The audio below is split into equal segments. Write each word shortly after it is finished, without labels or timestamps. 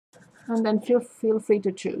and then feel free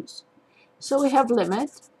to choose. So we have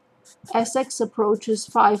limit as x approaches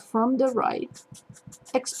 5 from the right,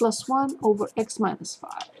 x plus 1 over x minus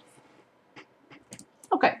 5.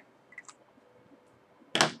 Okay.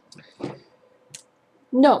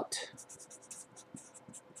 Note,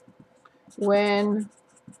 when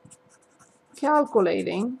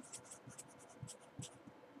calculating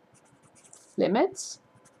limits,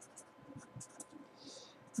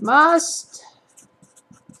 must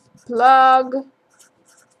plug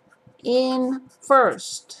in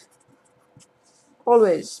first.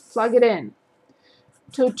 Always plug it in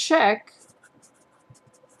to check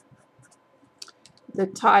the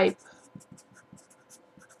type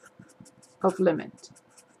of limit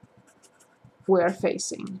we're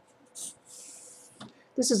facing.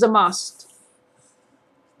 This is a must.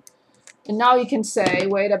 And now you can say,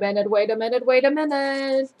 wait a minute, wait a minute, wait a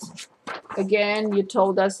minute. Again, you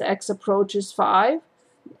told us x approaches 5,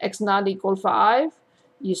 x not equal 5.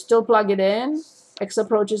 You still plug it in. X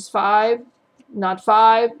approaches 5, not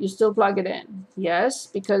 5. You still plug it in. Yes,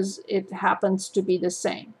 because it happens to be the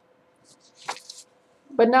same.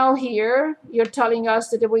 But now here, you're telling us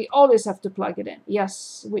that we always have to plug it in.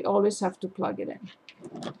 Yes, we always have to plug it in.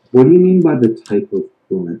 What do you mean by the type of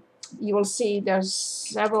limit? You will see there's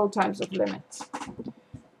several types of limits.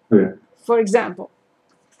 Okay. For example,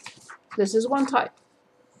 this is one type.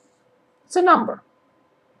 It's a number.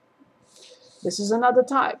 This is another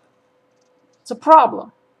type. It's a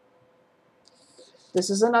problem. This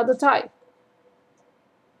is another type.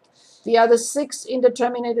 The other 6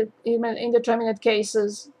 indeterminate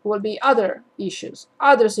cases will be other issues,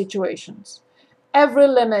 other situations. Every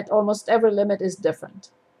limit, almost every limit is different.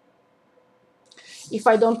 If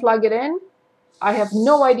I don't plug it in, I have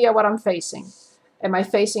no idea what I'm facing. Am I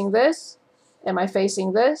facing this? Am I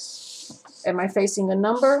facing this? Am I facing a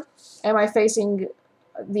number? Am I facing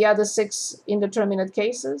the other 6 indeterminate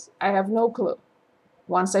cases? I have no clue.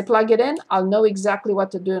 Once I plug it in, I'll know exactly what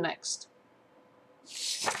to do next.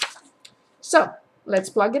 So let's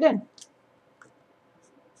plug it in.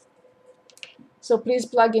 So please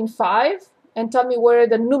plug in 5 and tell me where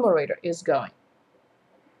the numerator is going.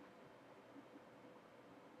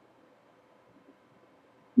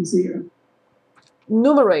 Zero.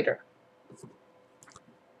 Numerator.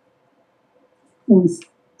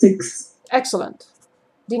 6. Excellent.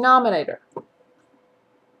 Denominator.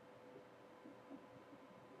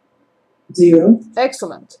 0.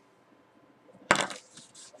 Excellent.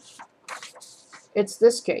 It's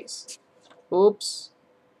this case. Oops.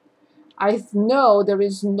 I know there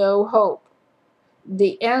is no hope.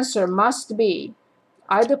 The answer must be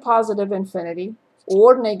either positive infinity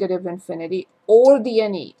or negative infinity or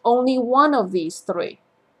DNE. Only one of these 3.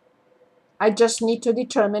 I just need to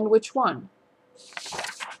determine which one.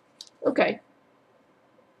 Okay.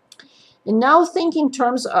 And now think in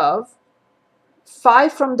terms of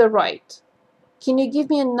 5 from the right. Can you give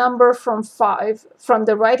me a number from 5, from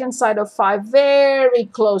the right-hand side of 5, very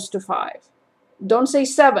close to 5? Don't say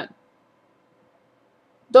 7.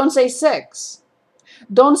 Don't say 6.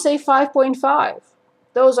 Don't say 5.5.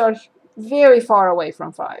 Those are very far away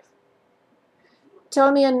from 5.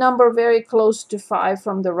 Tell me a number very close to 5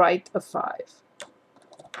 from the right of 5.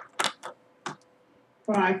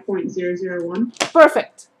 5.001.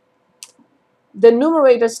 Perfect. The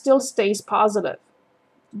numerator still stays positive.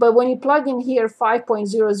 But when you plug in here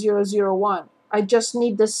 5.0001, I just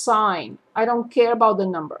need the sign. I don't care about the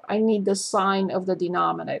number. I need the sign of the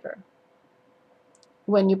denominator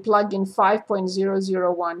when you plug in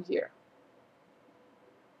 5.001 here.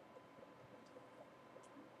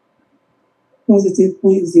 Positive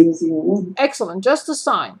 0.001. Excellent, just the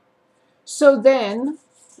sign. So then,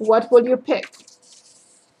 what will you pick?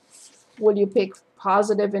 Will you pick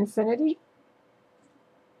positive infinity?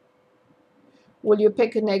 Will you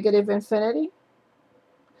pick a negative infinity?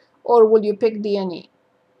 Or will you pick DNE?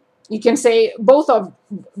 You can say both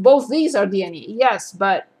these are DNE. Yes,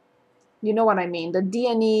 but you know what I mean. The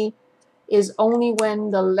DNE is only when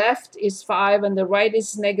the left is 5 and the right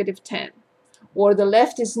is negative 10. Or the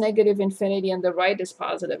left is negative infinity and the right is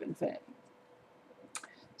positive infinity.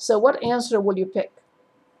 So what answer will you pick?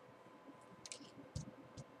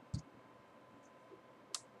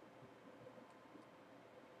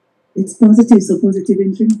 It's positive, so positive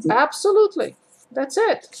infinity. Absolutely. That's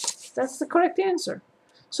it. That's the correct answer.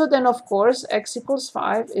 So then, of course, x equals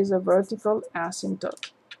 5 is a vertical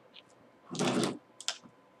asymptote.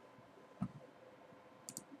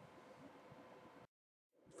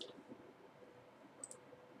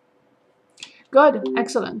 Good.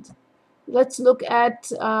 Excellent. Let's look at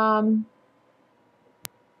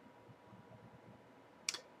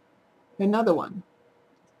another one.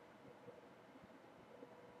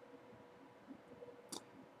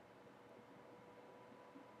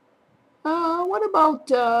 what about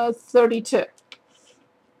 32?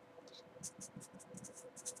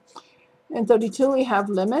 In 32, we have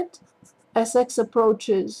limit. Sx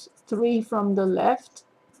approaches 3 from the left,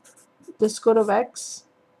 the square root of x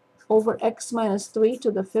over x minus 3 to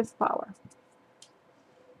the 5th power.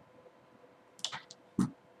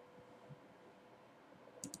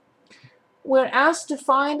 We're asked to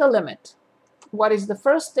find a limit. What is the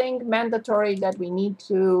first thing mandatory that we need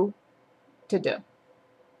to do?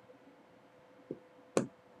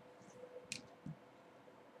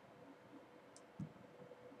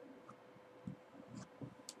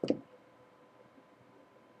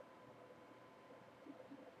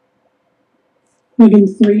 Plugging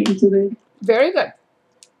 3 into the Very good.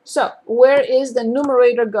 So where is the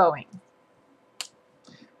numerator going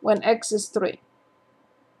when x is 3?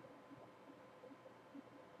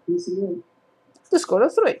 0. The square root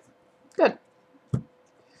of 3. Good.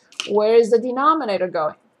 Where is the denominator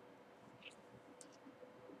going?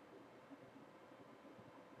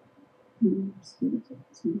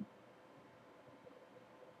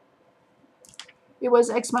 It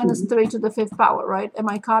was x minus 3 to the 5th power, right? Did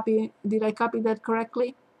I copy that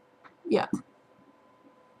correctly? Yeah.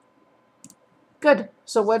 Good.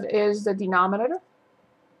 So what is the denominator?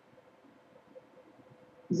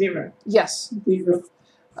 0. Yes. 0.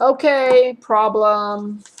 Okay,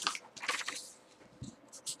 problem.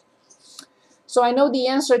 So I know the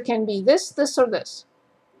answer can be this, this, or this.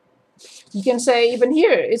 You can say even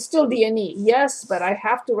here, it's still d and e. Yes, but I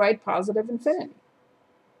have to write positive infinity.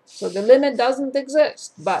 So the limit doesn't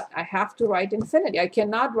exist, but I have to write infinity. I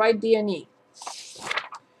cannot write d and e.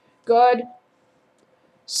 Good.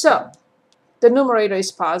 So the numerator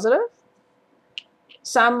is positive.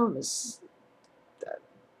 Some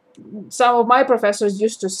of my professors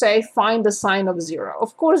used to say, find the sign of 0.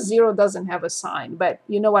 Of course, 0 doesn't have a sign, but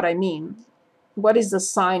you know what I mean. What is the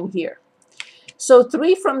sign here? So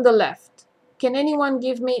 3 from the left. Can anyone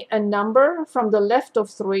give me a number from the left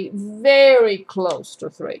of 3, very close to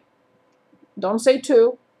 3? Don't say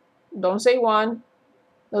 2. Don't say 1.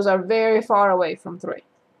 Those are very far away from 3.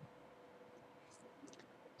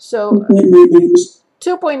 So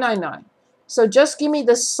 2.99. So just give me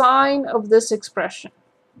the sign of this expression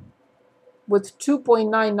with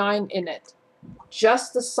 2.99 in it.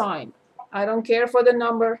 Just the sign. I don't care for the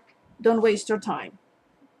number. Don't waste your time.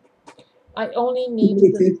 I only need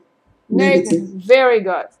the negative. Very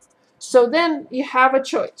good. So then you have a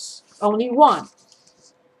choice. Only one.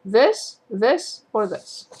 This, this, or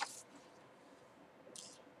this.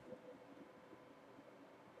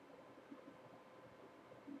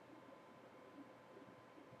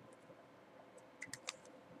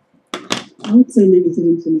 I would say negative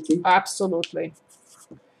infinity. Absolutely.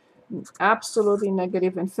 Absolutely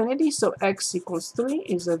negative infinity. So x equals 3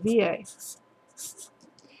 is a VA.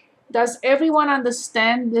 Does everyone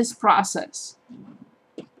understand this process?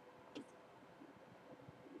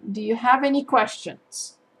 Do you have any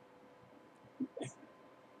questions?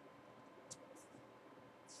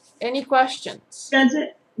 Any questions? Does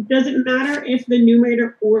it matter if the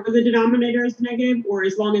numerator or the denominator is negative, or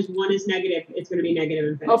as long as one is negative, it's going to be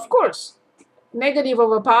negative infinity? Of course. Negative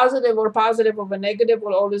of a positive or positive of a negative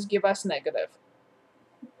will always give us negative.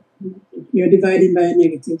 You're dividing by a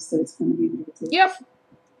negative, so it's going to be negative. Yep.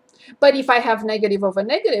 But if I have negative of a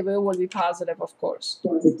negative, it will be positive, of course.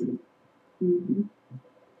 Positive. Mm-hmm.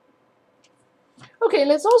 Okay,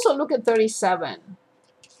 let's also look at 37.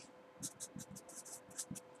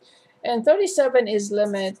 And 37 is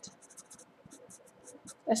limit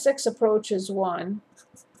as x approaches 1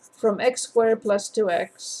 from x squared plus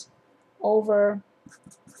 2x over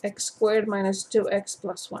x squared minus 2x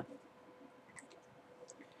plus 1.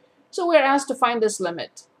 So we're asked to find this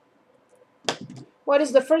limit. What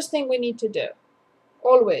is the first thing we need to do?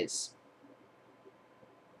 Always.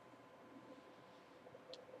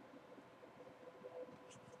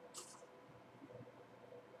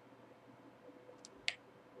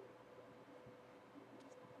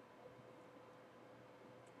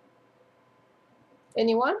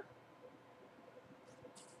 Anyone?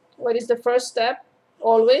 What is the first step?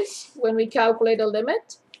 Always, when we calculate a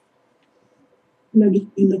limit? Plug it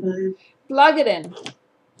in the value. Plug it in.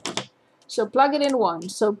 So plug it in 1.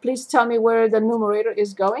 So please tell me where the numerator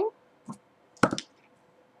is going.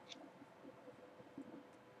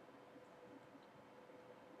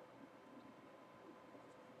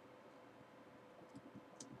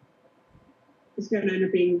 It's going to end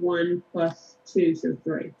up being 1 plus 2, so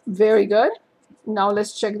 3. Very good. Now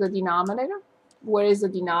let's check the denominator. Where is the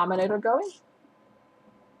denominator going?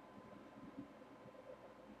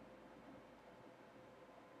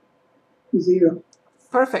 Zero.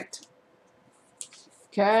 Perfect.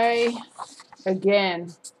 Okay.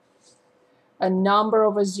 Again, a number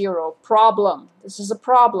over 0. Problem. This is a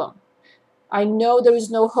problem. I know there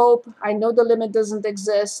is no hope. I know the limit doesn't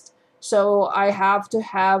exist. So I have to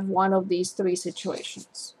have one of these 3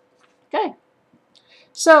 situations. Okay.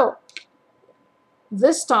 So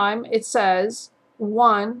this time it says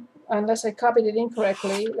 1, unless I copied it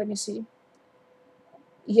incorrectly. Let me see.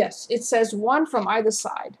 Yes, it says 1 from either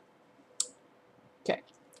side. Okay.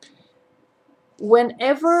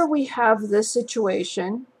 Whenever we have this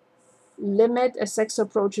situation, limit as x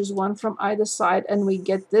approaches 1 from either side, and we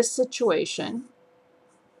get this situation,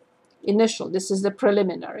 initial, this is the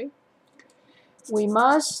preliminary, we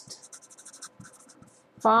must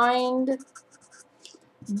find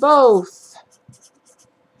both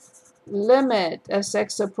limit as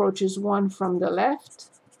x approaches 1 from the left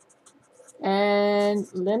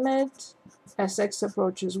and limit as x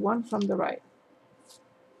approaches 1 from the right.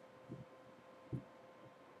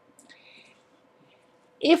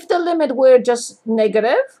 If the limit were just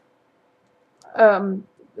negative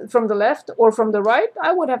from the left or from the right,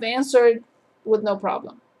 I would have answered with no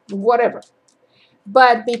problem, whatever.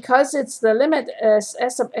 But because it's the limit as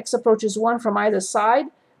x approaches 1 from either side,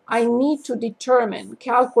 I need to determine,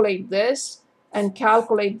 calculate this and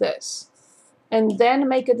calculate this, and then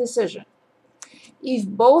make a decision. If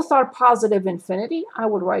both are positive infinity, I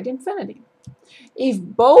would write infinity. If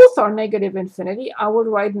both are negative infinity, I would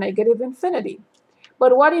write negative infinity.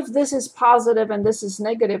 But what if this is positive and this is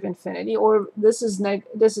negative infinity, or this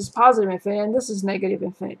is positive infinity and this is negative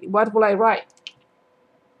infinity? What will I write?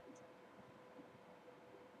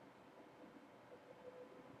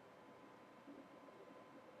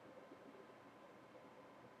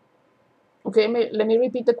 Okay, let me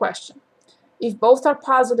repeat the question. If both are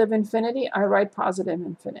positive infinity, I write positive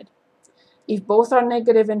infinity. If both are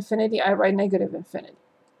negative infinity, I write negative infinity.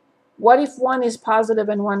 What if one is positive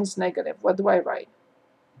and one is negative? What do I write?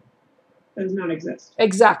 Does not exist.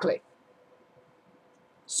 Exactly.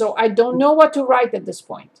 So I don't know what to write at this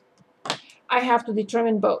point. I have to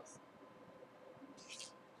determine both.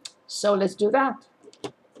 So let's do that.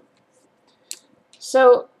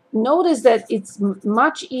 So notice that it's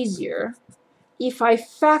much easier if I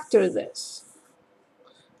factor this.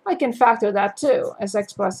 I can factor that too as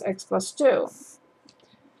x plus 2.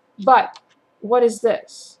 But what is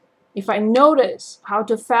this? If I notice how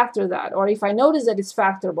to factor that, or if I notice that it's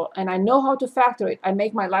factorable and I know how to factor it, I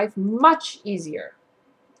make my life much easier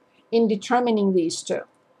in determining these 2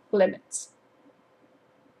 limits.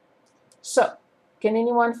 So, can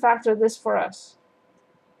anyone factor this for us?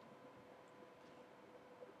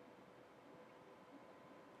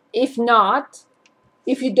 If not,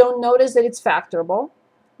 if you don't notice that it's factorable,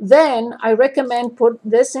 then I recommend put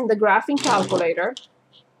this in the graphing calculator.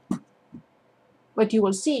 But you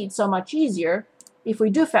will see it's so much easier if we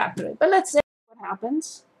do factor it. But let's say what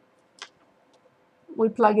happens. We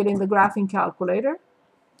plug it in the graphing calculator.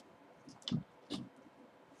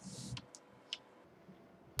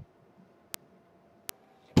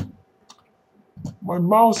 My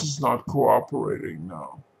mouse is not cooperating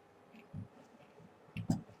now.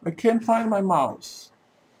 I can't find my mouse.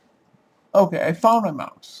 Okay, I found my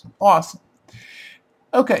mouse. Awesome.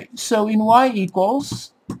 Okay, so in y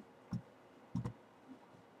equals,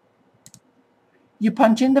 you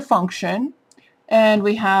punch in the function, and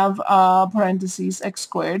we have parentheses x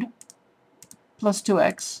squared plus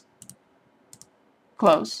 2x,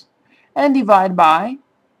 close, and divide by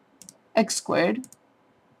x squared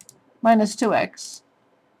minus 2x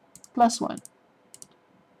plus 1.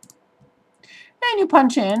 And you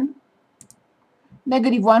punch in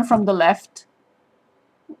negative 1 from the left,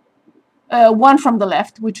 1 from the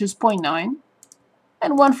left, which is 0.9,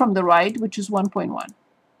 and 1 from the right, which is 1.1.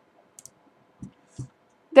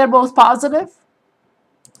 They're both positive.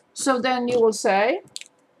 So then you will say,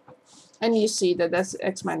 and you see that that's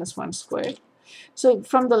x minus 1 squared. So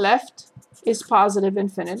from the left is positive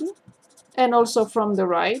infinity, and also from the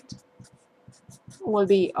right will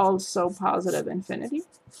be also positive infinity.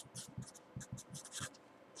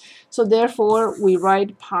 So therefore, we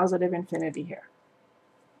write positive infinity here.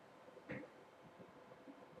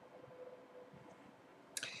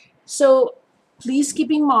 So please keep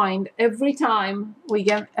in mind, every time we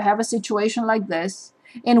have a situation like this,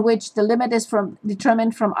 in which the limit is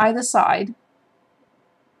determined from either side,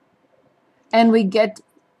 and we get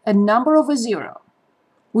a number over 0,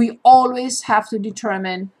 we always have to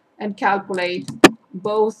determine and calculate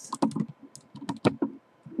both.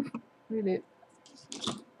 We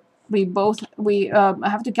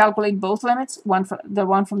have to calculate both limits, the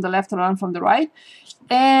one from the left and one from the right.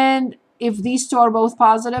 And if these two are both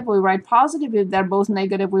positive, we write positive. If they're both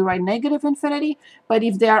negative, we write negative infinity. But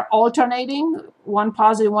if they are alternating, one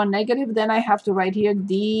positive, one negative, then I have to write here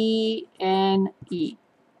D, N, E.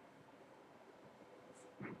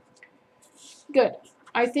 Good.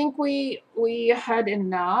 I think we had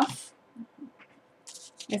enough.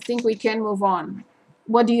 I think we can move on.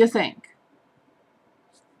 What do you think?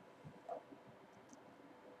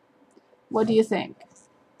 What do you think?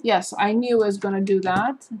 Yes, I knew I was going to do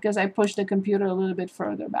that because I pushed the computer a little bit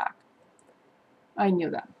further back. I knew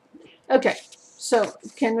that. Okay, so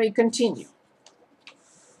can we continue?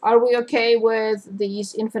 Are we okay with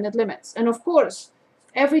these infinite limits? And of course,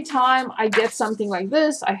 every time I get something like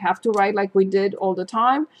this, I have to write like we did all the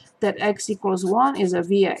time, that x equals 1 is a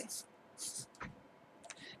VA.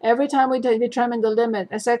 Every time we determine the limit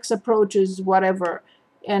as x approaches whatever,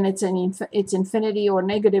 and it's infinity or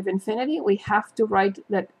negative infinity, we have to write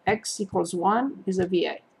that x equals 1 is a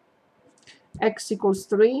VA. X equals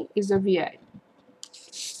 3 is a VA.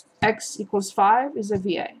 X equals 5 is a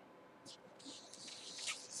VA.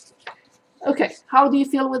 Okay, how do you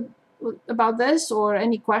feel about this, or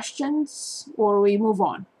any questions, or we move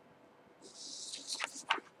on?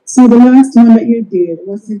 So the last one that you did,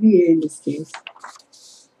 what's the VA in this case?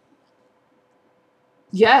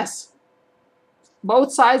 Yes.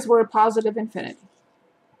 Both sides were positive infinity.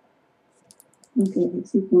 Okay,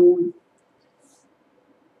 x equal 1.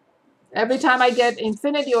 Every time I get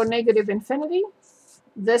infinity or negative infinity,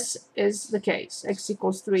 this is the case. X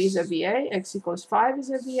equals 3 is a VA, x equals 5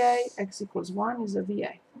 is a VA, x equals 1 is a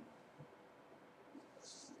VA.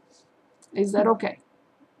 Is that okay?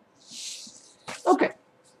 Okay.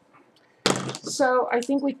 So I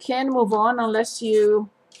think we can move on unless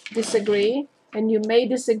you disagree, and you may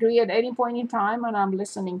disagree at any point in time, and I'm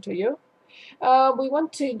listening to you. We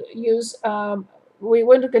want to use, we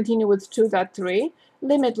want to continue with 2.3,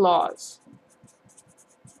 limit laws.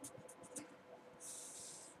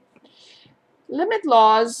 Limit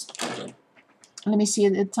laws, let me see,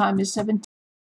 the time is 17.